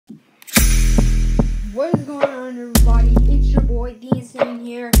What is going on, everybody? It's your boy Dean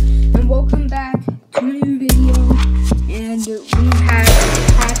here, and welcome back to a new video. And we have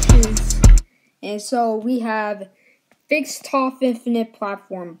patches, and so we have fixed TOF Infinite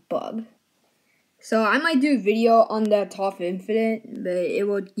platform bug. So I might do a video on the TOF Infinite, but it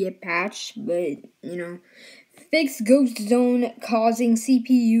will get patched. But fixed Ghost Zone causing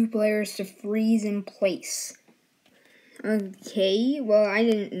CPU players to freeze in place. Okay, well, I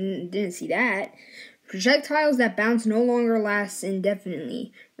didn't see that. Projectiles that bounce no longer last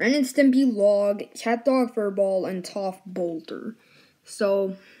indefinitely. Ren and Stimpy Log, CatDog Furball, and TOF Boulder.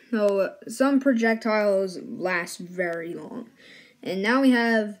 So some projectiles last very long. And now we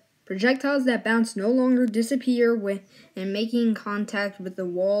have projectiles that bounce no longer disappear when making contact with the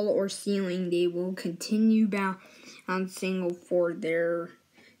wall or ceiling. They will continue bouncing for their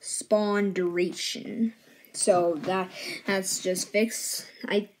spawn duration. So that's just fixed,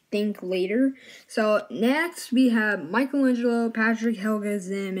 I think, later. So next we have Michelangelo, Patrick, Helga,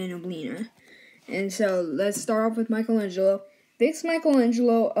 Zim, and Oblina. And so let's start off with Michelangelo. Fix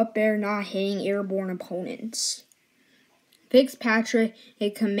Michelangelo up air not hitting airborne opponents. Fix Patrick a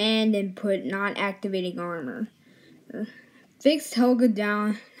command input not activating armor. Fix Helga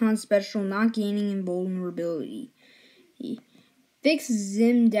down on special not gaining invulnerability. Fix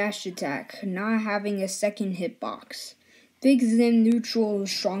Zim dash attack, not having a second hitbox. Fix Zim neutral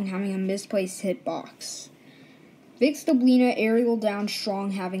strong, having a misplaced hitbox. Fix Oblina aerial down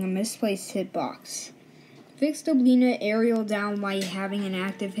strong, having a misplaced hitbox. Fix Oblina aerial down while having an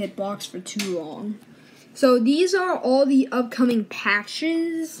active hitbox for too long. So these are all the upcoming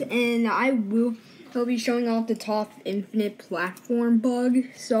patches, and I will be showing off the TOF Infinite platform bug,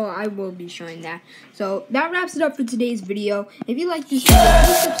 so I will be showing that. So that wraps it up for today's video. If you like this video,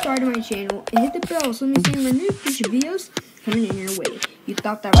 please subscribe to my channel and hit the bell so when you see my new future videos coming in your way. If you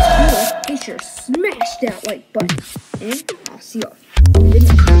thought that was cool, make sure to smash that like button, and I'll see you all in the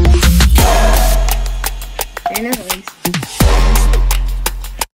next video. And as always,